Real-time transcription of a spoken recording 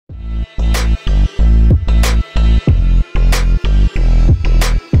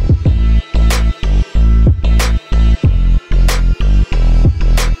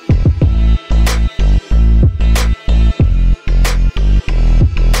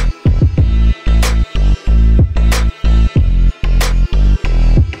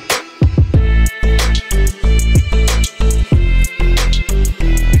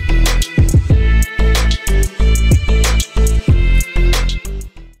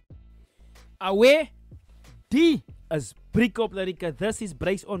Away, die is Breek op Lyrica. This is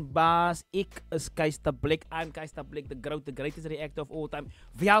Brace on Bass. Ek is Keister Black. I'm Keister Black, the greatest reactor of all time.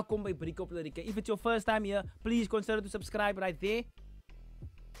 Welkom by Breek op Lyrica. If it's your first time here, please consider to subscribe right there.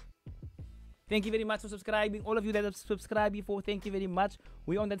 Thank you very much for subscribing. All of you that have subscribed before, thank you very much.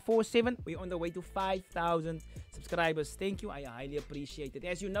 We're on that 4-7. We're on the way to 5,000 subscribers. Thank you. I highly appreciate it.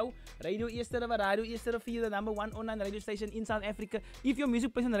 As you know, Radio East River, the #1 online radio station in South Africa. If your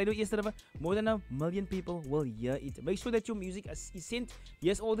music plays on Radio East River, more than 1 million people will hear it. Make sure that your music is sent.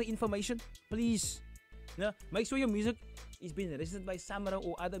 Yes, all the information. Please. No, make sure your music is being registered by Saarah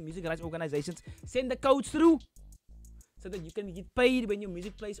or other music rights organizations. Send the codes through, so that you can get paid when your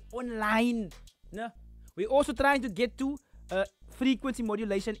music plays online. No? We're also trying to get to frequency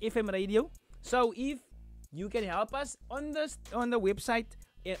modulation FM radio. So if you can help us on the website,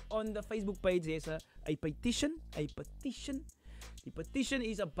 on the Facebook page, there's a petition. The petition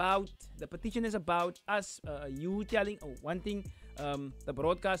is about us, you telling or wanting the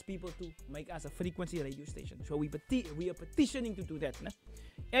broadcast people to make us a frequency radio station. So we are petitioning to do that. No?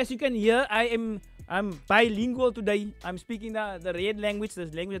 As you can hear, I'm bilingual today. I'm speaking the red language, the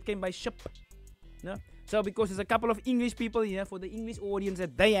language that came by ship. No? So because there's a couple of English people here, for the English audience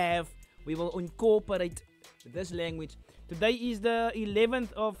that they have, we will incorporate this language. Today is the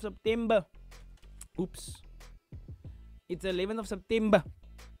 11th of September. Oops. It's the 11th of September.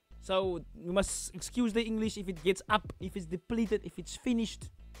 So you must excuse the English if it gets up, if it's depleted, if it's finished.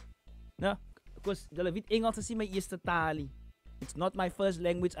 No? Because julle weet Engels is my eerste taal. It's not my first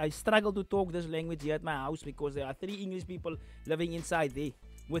language. I struggle to talk this language here at my house because there are 3 English people living inside there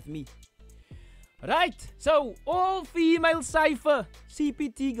with me. Right, so all female cypher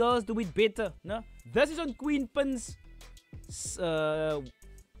CPT girls do it better. No? This is on QueenPin's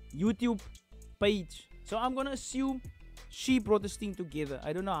YouTube page. So I'm gonna assume she brought this thing together.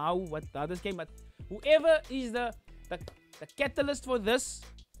 I don't know what the others came, but whoever is the catalyst for this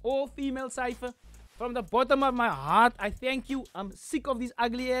all female cypher, from the bottom of my heart, I thank you. I'm sick of these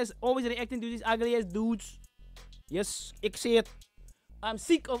ugly ass, always reacting to these ugly ass dudes. Yes, ek say it. I'm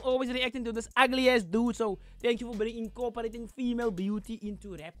sick of always reacting to this ugly ass dude. So thank you for incorporating female beauty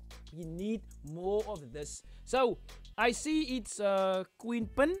into rap. We need more of this. So I see it's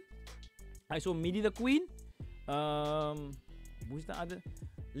QueenPin. I saw Middy the Queen. Who's the other?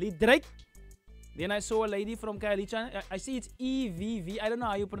 Lyrical. Then I saw a lady from Khayelitsha. I see it's EVV. I don't know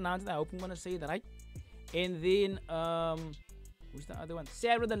how you pronounce it. I hope I'm gonna say it right. And then who's the other one?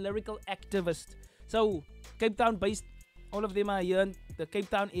 Saarah, the lyrical activist. So Cape Town based. All of them are here in the Cape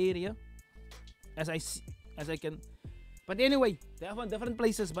Town area, as I can. But anyway, they are from different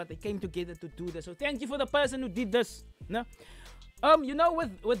places, but they came together to do this. So thank you for the person who did this. No? You know,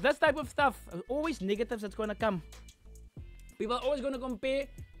 with this type of stuff, always negatives that's gonna come. People are always gonna compare.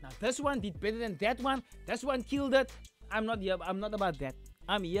 Now this one did better than that one. This one killed it. I'm not here. I'm not about that.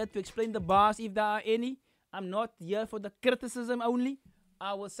 I'm here to explain the bars if there are any. I'm not here for the criticism only.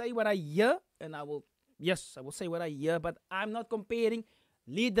 I will say what I hear, and I will say what I hear, but I'm not comparing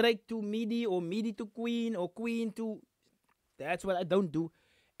Lyrical to Middy or Middy to Queen or Queen to... That's what I don't do.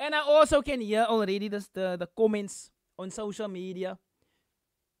 And I also can hear already the comments on social media.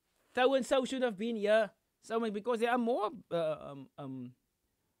 So and so should have been here. So because there are more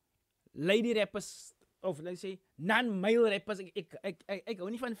lady rappers, of let's say non-male rappers. Ek hou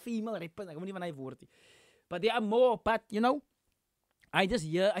nie van female rappers. Ek hou nie van hy woord nie. But there are more. But you know, I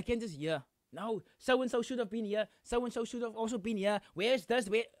can just hear. No, so and so should have been here. So and so should have also been here. Where's this?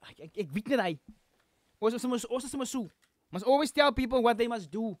 Where? Ek weet nie hy. Must always tell people what they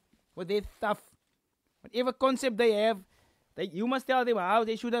must do with their stuff. Whatever concept they have, you must tell them how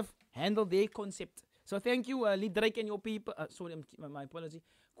they should have handled their concept. So thank you, Lyrical and your people. Sorry, my apology.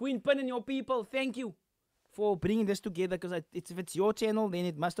 QueenPin and your people, thank you for bringing this together. Because if it's your channel, then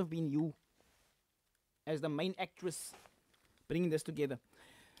it must have been you as the main actress bringing this together.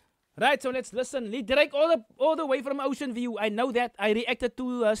 Right, so let's listen. Lyrical all the way from Ocean View. I know that. I reacted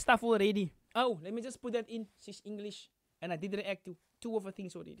to stuff already. Oh, let me just put that in. She's English. And I did react to 2 of her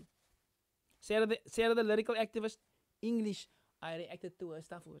things already. Saarah the lyrical activist, English. I reacted to her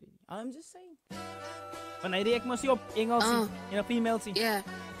stuff already. I'm just saying. When I react must op Engels in a female scene. Yeah.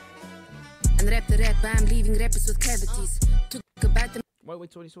 And rap the rap, I'm leaving rappers with cavities. Took a bite.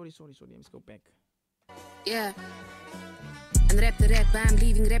 Wait, sorry. Let's go back. Yeah. And rap the rap, I'm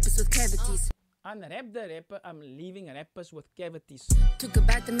leaving rappers with cavities. Unwrap the rapper, I'm leaving rappers with cavities. Took a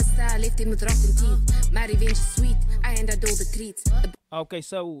bite of my style, left him with rotten teeth. My revenge is sweet, I handed all the treats. Okay,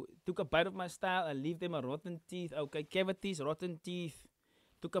 so took a bite of my style, I leave them a rotten teeth. Okay, cavities, rotten teeth.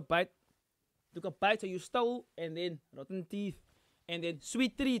 Took a bite, so you stole, and then rotten teeth. And then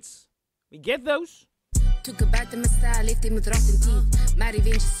sweet treats. We get those. Took a bite of my style, left him with rotten teeth. My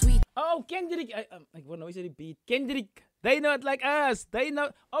revenge is sweet. Oh, Kendrick. I want to always repeat. Kendrick. They not like us.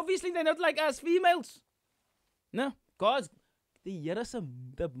 Obviously, they're not like us females. No. Because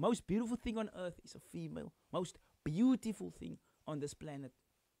the most beautiful thing on earth is a female. Most beautiful thing on this planet.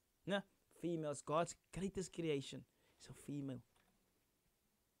 No. Females. God's greatest creation is a female.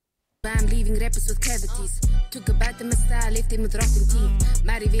 I'm leaving rappers with cavities. Took a bite of my style, left him with rotten teeth.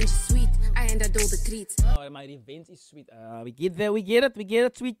 My revenge is sweet, I hand out all the treats. Oh, my revenge is sweet. We get there, we get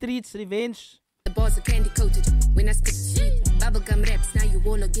it. Sweet treats, revenge. The bars are candy coated when I spit it sweet. Bubblegum raps, now you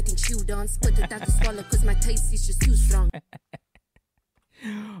all are getting chewed on. Spit it out to swallow, cause my taste is just too strong.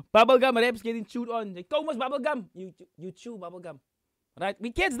 Bubblegum raps getting chewed on. Like, Thomas, bubblegum. You chew bubblegum. Right?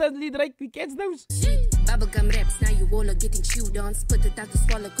 We catch those, right? We catch those. Bubblegum raps, now you all are getting chewed on. Spit it out to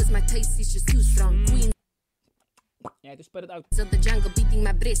swallow, cause my taste is just too strong. Queen. Yeah, to spit it out. Of the jungle beating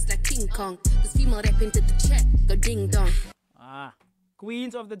my breast like King Kong. This female rap into the chat, go ding dong.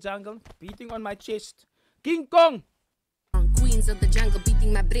 Queens of the jungle beating on my chest. King Kong. Queens of the jungle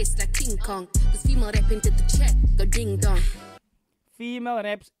beating my breast like King Kong. This female rap into the chat, go ding dong. Female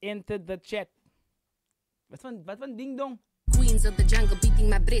raps entered the chat. Wat van ding dong? Queens of the jungle beating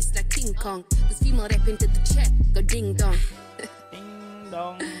my breast like King Kong. This female rap into the chat, go ding dong. Ding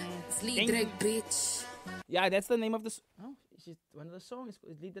dong. It's Lee Drake, bitch. Yeah, that's the name of the. Oh, is it one of the songs?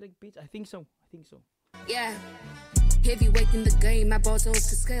 Is Lee Drake, bitch? I think so. Yeah. Heavyweight in the game, my balls off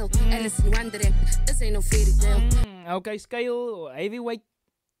to scale. Alice in Wonderland, this ain't no fairy tale. Okay, scale, heavyweight.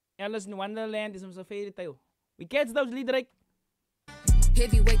 Alice in Wonderland is a fairy tale. We catch those, Lee Drake.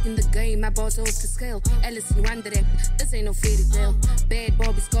 Heavyweight in the game, my balls off to scale. Alice in Wonderland, this ain't no fairy tale. Bad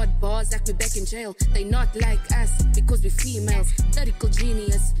Bobby's got bars like we back in jail. They not like us because we females. Lyrical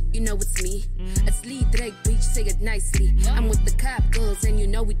genius, you know it's me. It's Lee Drake, bitch, say it nicely. I'm with the cop girls and you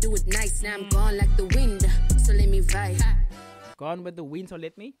know we do it nice. Now I'm gone like the wind, so let me vibe. Gone with the wind, so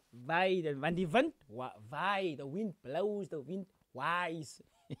let me vibe. Want die wind? Waai, the wind blows, the wind wise.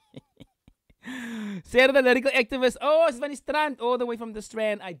 Saarah, the lyrical activist. Oh, she's from Strand, all the way from the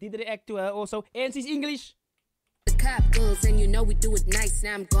Strand. I did react to her also. And she's English. The cop girls, and you know we do it nice.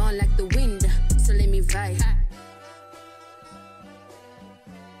 Now I'm gone like the wind, so let me vibe.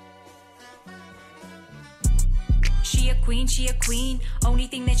 She a queen. Only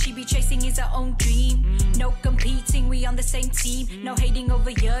thing that she be chasing is her own dream. No competing, we on the same team. No hating over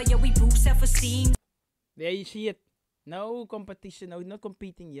here, yeah, we boost self-esteem. There you see it. No competition, no, not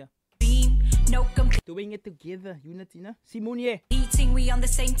competing here. No doing it together, unity, no? Simone. Eating, we on the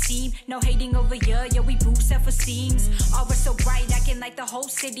same team. No hating over here, yeah, we boost self-esteem. Oh, we're so bright, I can light the whole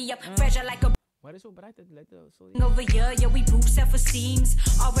city up. Fragile like a. What is so bright? Over here, yeah, we boost self-esteem.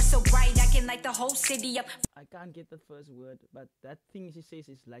 Oh, we're so bright, I can light the whole city up. I can't get the first word, but that thing she says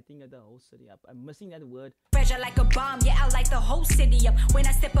is lighting the whole city up. I'm missing that word. Fragile like a bomb, yeah, I light the whole city up. When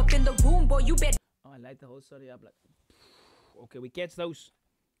I step up in the room, boy, you better. Oh, I light the whole city up. Like, okay, we catch those.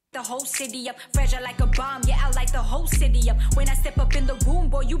 The whole city up, fragile like a bomb, yeah, I light the whole city up. When I step up in the room,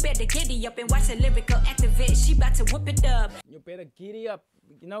 boy, you better giddy up and watch the lyrical activist, she about to whoop it up. You better giddy up.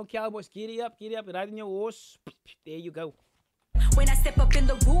 You know, cowboys, giddy up, riding your horse. There you go. When I step up in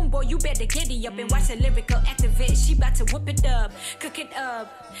the room, boy, you better giddy up and watch the lyrical activist, she about to whoop it up. Cook it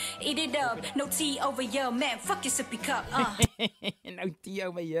up, eat it up, no tea over here, man, fuck your sippy cup, No tea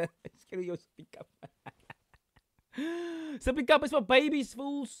over here, screw your sippy cup. Sippy cup is for babies,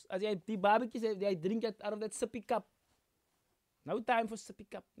 fools. As jy die babatjies het, jy drink it out of that sippy cup. No time for sippy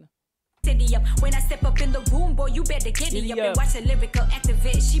cup. No. City up. When I step up in the room, boy, you better giddy up and watch the lyrical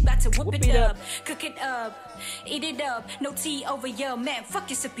activist, she about to whoop it up. Cook it up, eat it up, no tea over here, man, fuck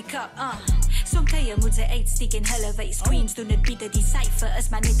your sippy cup, Som kye moet sy uitsteek en hulle wys. Queens doen het beter, die cypher is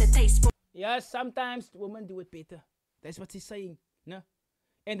maar net 'n taste. Yeah, sometimes women do it better. That's what she's saying, no?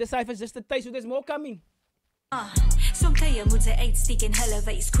 And the cypher is just a taste, so there's more coming. Som kye moet sy uitsteek en hulle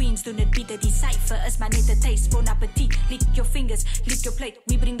wys. Queens doen het beter, die cypher is maar net 'n taste. Bon appetit, lick your fingers, lick your plate.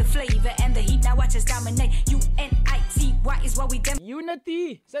 We bring the flavor and the heat, now watch us dominate. UNITY is what we dem.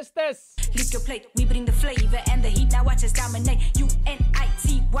 Unity, sisters. Lick your plate, we bring the flavor and the heat, now watch us dominate.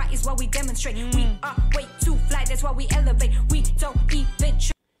 UNITY is what we demonstrate. We are way too fly, that's why we elevate. We don't even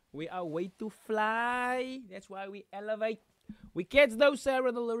try. We are way too fly, that's why we elevate. We catch those,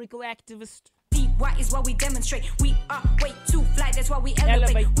 Saarah, the lyrical activist. Why is what we demonstrate. We are way too fly, that's why we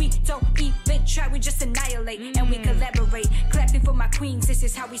elevate. We don't even try, we just annihilate. And we collaborate, clapping for my queens, this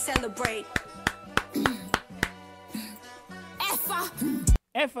is how we celebrate.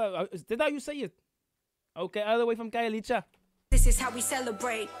 Effa, is that how you say it? Okay, all the way from Khayelitsha. This is how we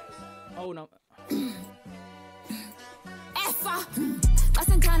celebrate. Oh no. Effa,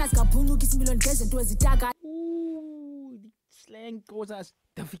 Ooh, the slang Xhosa is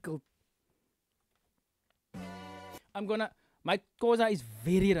difficult. My Xhosa is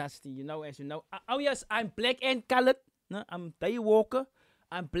very rusty, you know, as you know. Oh yes, I'm black and colored. No, I'm day walker.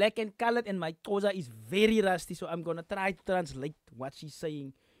 I'm black and colored and my Xhosa is very rusty. So I'm gonna try to translate what she's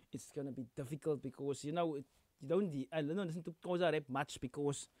saying. It's gonna be difficult because, you know, I don't listen to Xhosa rap much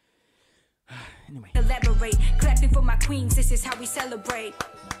because... Anyway. Elaborate, clapping for my queens, this is how we celebrate.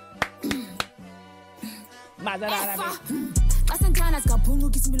 Asantana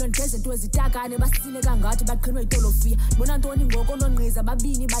sikaphunguka isimiloni ngezinto ezitakane basileka ngathi baqhinwe idolofia bona ntoni ngoko nonqeza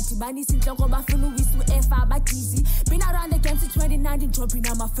babini badibanisa inhloko bafuna uwisa uefa badizi been around the game since 2019 dropping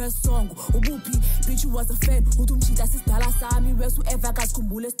my first song ubuphi bitch was a fan uthi umshita sisidala sami wesu ever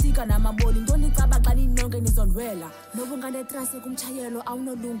kasikhumbule sticker namaboli ntoni icaba xa ninonke nizondwela nobungane trust kumchayelo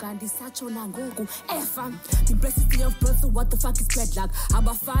awunolunga ndisatshona ngoku efa the president of birth, so what the fuck is bad luck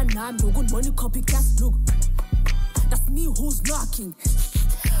abafana nami ngokundibona copy class look. That's me who's knocking.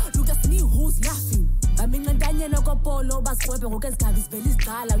 Look, that's me who's laughing. I mean, Daniel Polo, Basqueb, and Hokas is very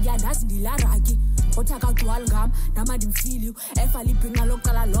style. Yeah, that's the Laraki. Otaka to Algam, Nama didn't feel you. If I live in a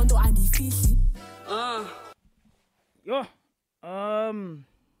local Londo and the fishy.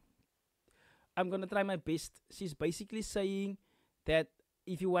 I'm gonna try my best. She's basically saying that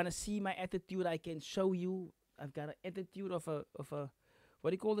if you wanna see my attitude, I can show you. I've got an attitude of a what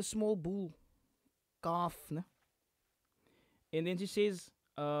do you call the small bull calf, no? And then she says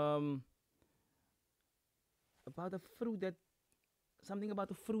about a fruit that something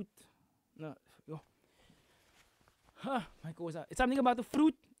about a fruit. No, my Xhosa. It's something about a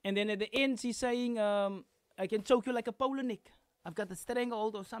fruit. And then at the end she's saying I can choke you like a polo neck. I've got a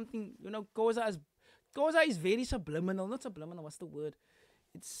stranglehold or something. You know, Xhosa is very subliminal. Not subliminal, what's the word?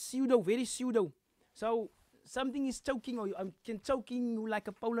 It's pseudo, very pseudo. So something is choking or I'm choking you like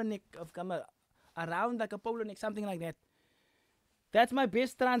a polo neck. I've come around like a polo neck, something like that. That's my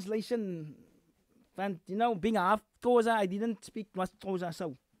best translation. Want, you know, being half Xhosa, I didn't speak much Xhosa,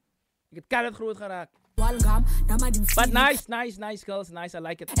 so ek het het groot geraak. But nice girls, nice, I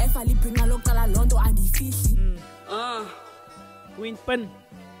like it. QueenPin.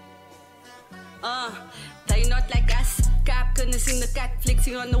 They not like us. Cap kunnen in the cat,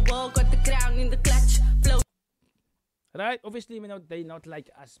 flexing on the wall, got the crown in the clutch. Flow. Right, obviously they not like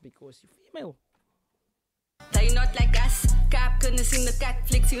us because you're female. They not like us. Cap kunnen in the cat,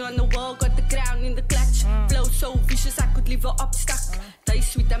 flexing on the wall, got the crown in the clutch. Flow so vicious, I could leave her up stuck. They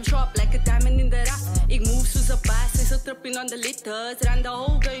sweet, I'm sharp like a diamond in the rough. Ik move soos a bass, I so tripping on the letters. Ran the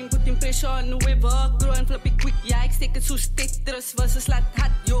whole game, putting pressure on whoever. Grow and flip it quick, yeah, ik steek het soos Tetris. Versus laat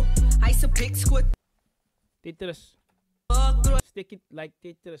hard, yo. Hij is a big squid. Tetris. Stick it like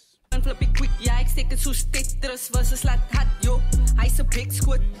Tetris. And flip it quick, yeah, ik steek het soos Tetris. Versus laat hard, yo. Hij is a big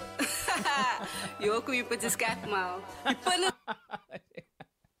squid. Yo, QueenPin just kijk maar. Die pinnen.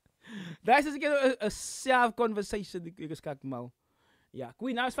 Daar is dus een self conversation die ik kijk maar. Ja,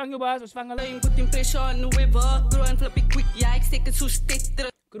 Queen, nou vang je baas, ons vangen alleen. Put impression on whoever. Grow and flip it quick, ja, ik steek het soos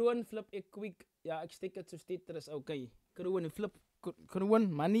Tetris. Grow and flip it quick, ja, ik steek het soos Tetris, oké. Grow and flip, grow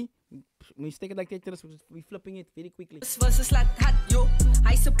and money. We steek het like Tetris, we flipping it very quickly. Versus laat hard, yo,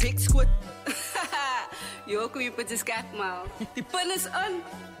 hij is a big squid. Yo, QueenPin just kijk maar. Die pin is on.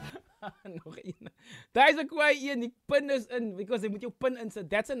 Nog een. Daar is een kwaai een, die pin is in, because they moet jou pin inset.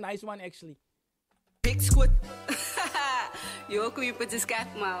 That's a nice one actually. Big squid. Yo, QueenPin just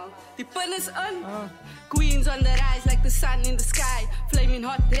kijk maar. Die pin is on. Queens on the rise like the sun in the sky. Flaming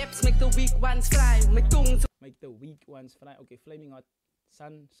hot raps make the weak ones fly. My tongues make the weak ones fly. Okay, flaming hot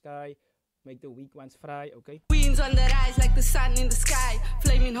sun, sky. Make the weak ones fry, okay? Queens on the rise like the sun in the sky.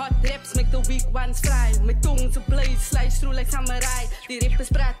 Flaming hot raps make the weak ones fly. My tongue's a blaze, slice through like samurai. Die rappers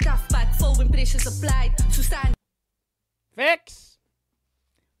praat tough, but full when pressure's applied. So stand. Facts!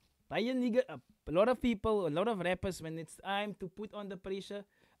 A lot of people, a lot of rappers, when it's time to put on the pressure,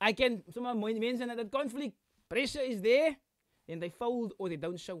 I can, sommige mensen at that conflict, pressure is there, and they fold or they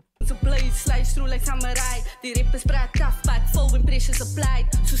don't show. It's a blaze, slice through like samurai. Die rappers praat tough, but full when pressure's applied.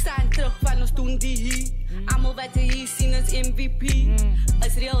 So staan terug van ons doen die hier. Allemaal wat jy hier sien is MVP.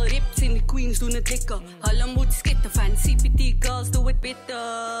 As real rips en die queens doen het lekker. Hulle moet skitte van CPT girls do it better.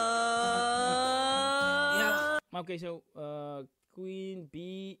 Maar oké, so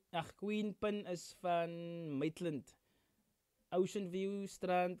QueenPin is van Maitland. Ocean View,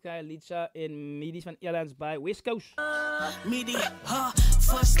 Strand, Khayelitsha en Middy van Elandsbaai, Westcoast. Middy,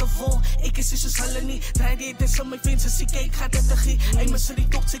 first of all, ik is soos hulle nie. Draai dit is om my vriends as ek gaan dit te gee. Hy mis die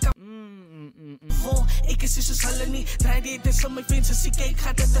toxic. Ik is soos hulle nie. Draai dit is om my vriends as ek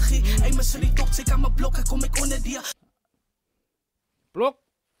gaan dit te gee. Hy mis die toxic aan my blok, kom ek onder die. Blok?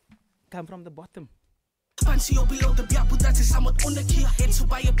 come from the bottom. Fancy op below de biapu, dat is aan het onderkeer. En zo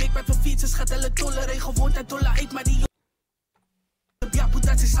bij je bek met mijn fietsers gaat hulle dollaren. Gewoon dat dollar uit, maar die de biapu,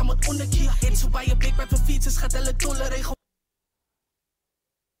 dat is aan het onderkeer. En zo bij je bek met mijn fietsers gaat hulle dollaren.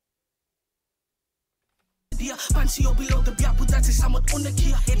 Fancy op below de biapu, dat is aan het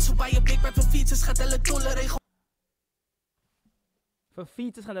onderkeer. En zo bij je bek met mijn fietsers gaat hulle dollaren. For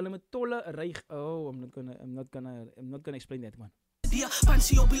fietsers gaan hulle met tolle rijg. Oh, I'm not gonna explain that one.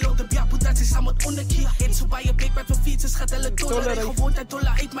 Fancy op below de biapu, dat is aan het onderkeer. En zo bij je bek met mijn fietsers gaat hulle dollaren. Gewoon dat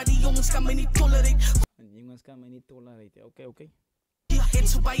dollar uit, maar die jongens kan mij niet tolereren. Die jongens kan mij niet tolereren. Oké. En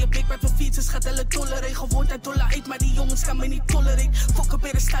zo bij je bek met mijn fietsers gaat hulle tolereren. Gewoon dat dollar uit, maar die jongens kan mij niet tolereren. Fokken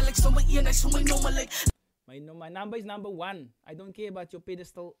pedestal, ik stond bij 1, hij stond bij nummer. My number is number 1. I don't care about your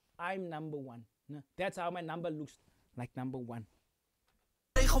pedestal. I'm number 1. No, that's how my number looks. Like number 1.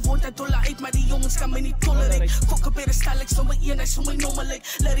 Gewoon dat dollar uit, maar die jongens kan mij niet tolereren. Fokken pedestal, ik stond bij 1, hij stond bij nummer.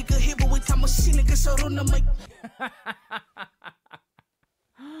 Lyrical heavyweight, kan me zien, ik is een ronde mij.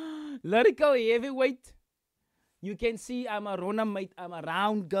 Lyrical heavyweight. You can see I'm a runner mate. I'm a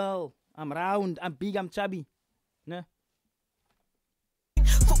round girl. I'm round. I'm big. I'm chubby. No.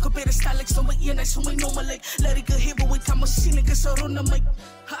 Fokken pedestal, ik stond bij 1, hij stond bij nummer. Lyrical heavyweight, kan me zien, ik is een ronde mij.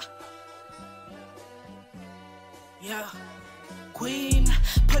 Ja. Queen,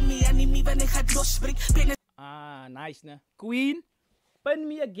 pin me enemy wanneer ik gaat losbreken. Nice, ne? Queen, pin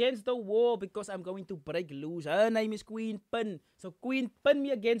me against the wall because I'm going to break loose. Her name is QueenPin. So Queen, pin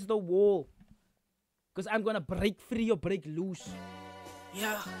me against the wall. Because I'm gonna break free or break loose.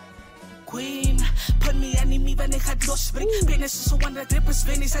 Ja. Queen, pin me enemy wanneer ik gaat losbreken. Penis is zo aan dat rippers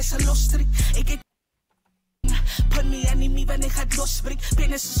wen is hij zijn losstrik. Ik het pin me enemy wanneer ik gaat losbreken.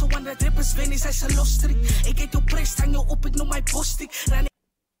 Penis is zo aan dat rippers wen is hij zijn losstrik. Ik het op prijs, hang jou op, ik noem mij postik.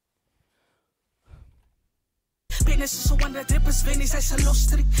 Penis is zo aan dat rippers wen is hij zijn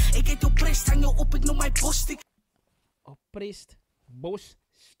losstrik. Ik het op prijs, hang jou op, ik noem mij postik. Oppressed,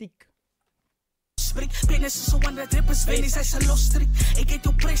 bosstick. Penis is zo aan dat rippers wen is hij zijn losstrik. Ik het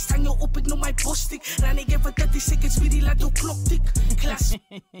op prijs, hang jou op, ik noem mij postik. Ran ik even 30 seconds, wie die laat door klok tik. Klas.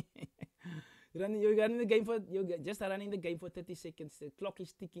 You're running the game for you're just running the game for 30 seconds. The clock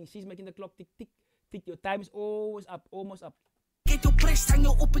is ticking. She's making the clock tick, tick, tick. Your time is always up, almost up. Ik op prijs, hang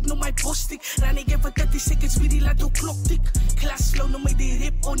jou op, ik noem mij postik. Ran ik even 30 seconds, wie die laat door klok tik. Klas flow, noem mij die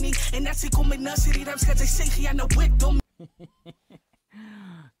rip onnie. En als ik kom met nursery rams, gaat zij zeggen, ja, nou wet dom.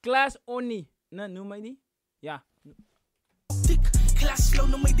 Klas onnie. Nee, noem mij die? Ja. Class flow,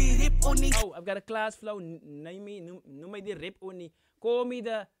 noem mij die rip onnie. Oh, I've got a class flow. Noem mij die rip onnie. Call me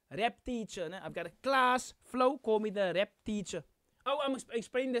the rap teacher. Ne? I've got a class flow. Call me the rap teacher. Oh, I'm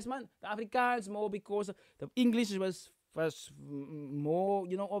explaining this, man. The Afrikaans more because the English was more,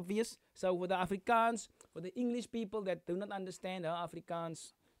 obvious. So for the Afrikaans, for the English people that do not understand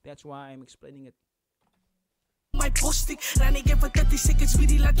Afrikaans, that's why I'm explaining it. My postik, ran ik even 30 seconds, wie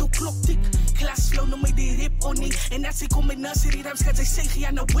die laat door klok tik. Class flow, noem mij die rip onnie. En als ik kom met nursery rams, gaat zij zeggen,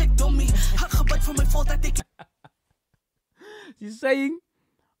 ja, nou wet dommy. Hak gebad voor mijn fault dat ik... She's saying,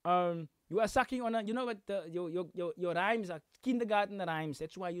 you are sucking on a, what, your rhymes are kindergarten rhymes.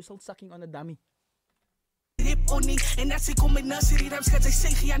 That's why you're still sucking on a dummy. Rip onnie. En als ik kom met nursery rams, gaat zij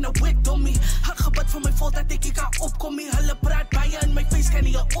zeggen, ja, nou wet dommy. Hak gebad voor mijn fault dat ik kan opkomen. Hulle praat bij je en mijn face kan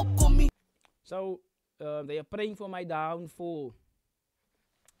niet opkomen. So, they are praying for my downfall.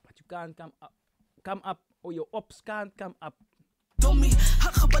 But you can't come up, or your ops can't come up. Dommy,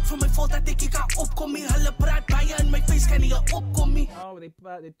 hak gebad voor mijn fault dat ik kan opkomen. Hulle praat bij je en mijn face kan niet opkomen. Oh,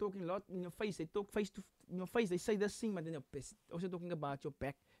 they talking a lot in your face. They talk face to in your face. They say this thing, but then you're pissed. Also talking about your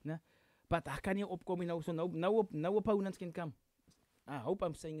back. Nah? But I can't opkomen now, so no opponents can come. I hope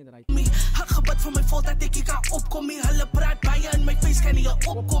I'm saying it right. Hak gebad voor mijn fault dat ik kan opkomen. Hulle praat bij je en mijn face kan niet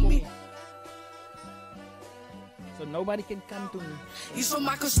opkomen. So nobody can come to me. Hier zo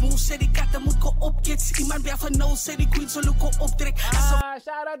maken smooth, zei die katten moet ko opkits. Iemand bij van no, zei die queen zo luko optrek.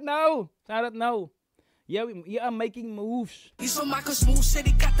 Shout out now. Shout out now. You are making moves. Hier zo maken smooth, zei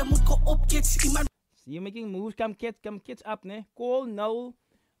die katten moet ko opkits. Iemand... You're making moves, come kids up, ne? Call Null,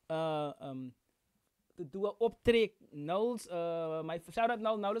 to do a optrek. Null's, shout out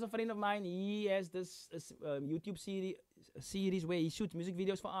Null. Null is a friend of mine. He has this YouTube series where he shoots music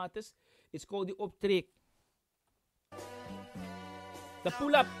videos for artists. It's called the optrek. The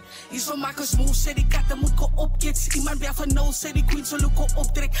pull-up. Hier zo maken smooth, zei die katten moet ko opkits. Iemand bij van no, zei die queen zo luko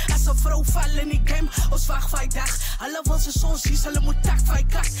optrek. Als een vrouw vallen in die game, ons wacht 5 dag. Alle wil ze zo zien, hulle moet tak 5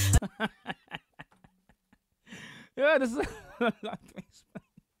 kak. Yeah, this is a lot.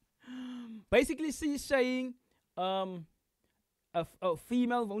 Basically, she's saying a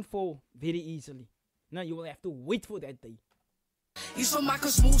female won't fall very easily. No, you will have to wait for that day. Hierso maak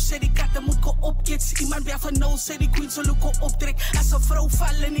ons move, sê die katte moet ko opkits. Iemand weer van nou, sê die queen sal ook ko optrek. As 'n vrou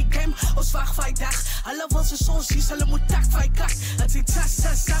val in die game, ons wag vir die dag. Hulle wil se soos hier, hulle moet tak vir die kat. Het sê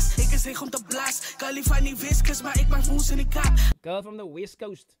tas, ek is reg om te blaas. Girlie van die Westcoast, maar ek maak moves in die Kaap. Girl from the West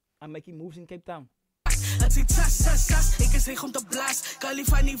Coast, I'm making moves in Cape Town. Het sê tas, ek is reg om te blaas. Girlie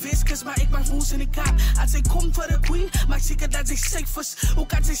van die Westcoast, maar ek maak moves in die Kaap. As sy kom vir 'n queen, maak seker dat sy safe is. Hoe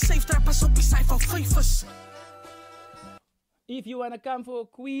kan sy safe trap as op die cypher 5 is? If you wanna come for a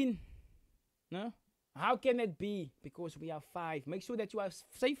queen, no? How can it be? Because we are 5. Make sure that you are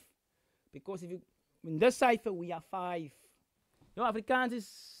safe. Because if you in this cipher we are 5. No, Afrikaans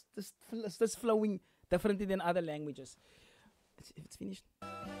is just flowing differently than other languages. It's finished.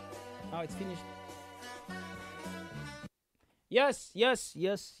 Oh, it's finished. Yes.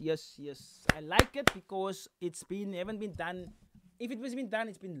 I like it because haven't been done. If it was been done,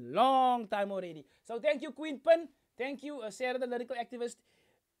 it's been long time already. So thank you, QueenPin. Thank you, Saarah the lyrical activist,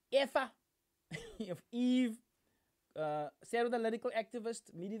 Eva, of Eve, Saarah the lyrical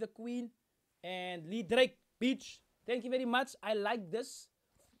activist, Middy the Queen, and Lee Drake Beach. Thank you very much. I like this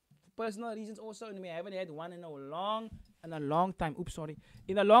for personal reasons also, and we haven't had one in a long time. Oops, sorry,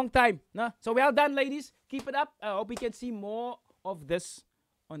 in a long time. No? So well done, ladies. Keep it up. I hope we can see more of this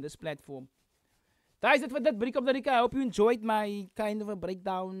on this platform. Guys, that's for that break of the week. I hope you enjoyed my kind of a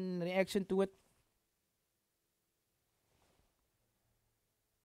breakdown reaction to it.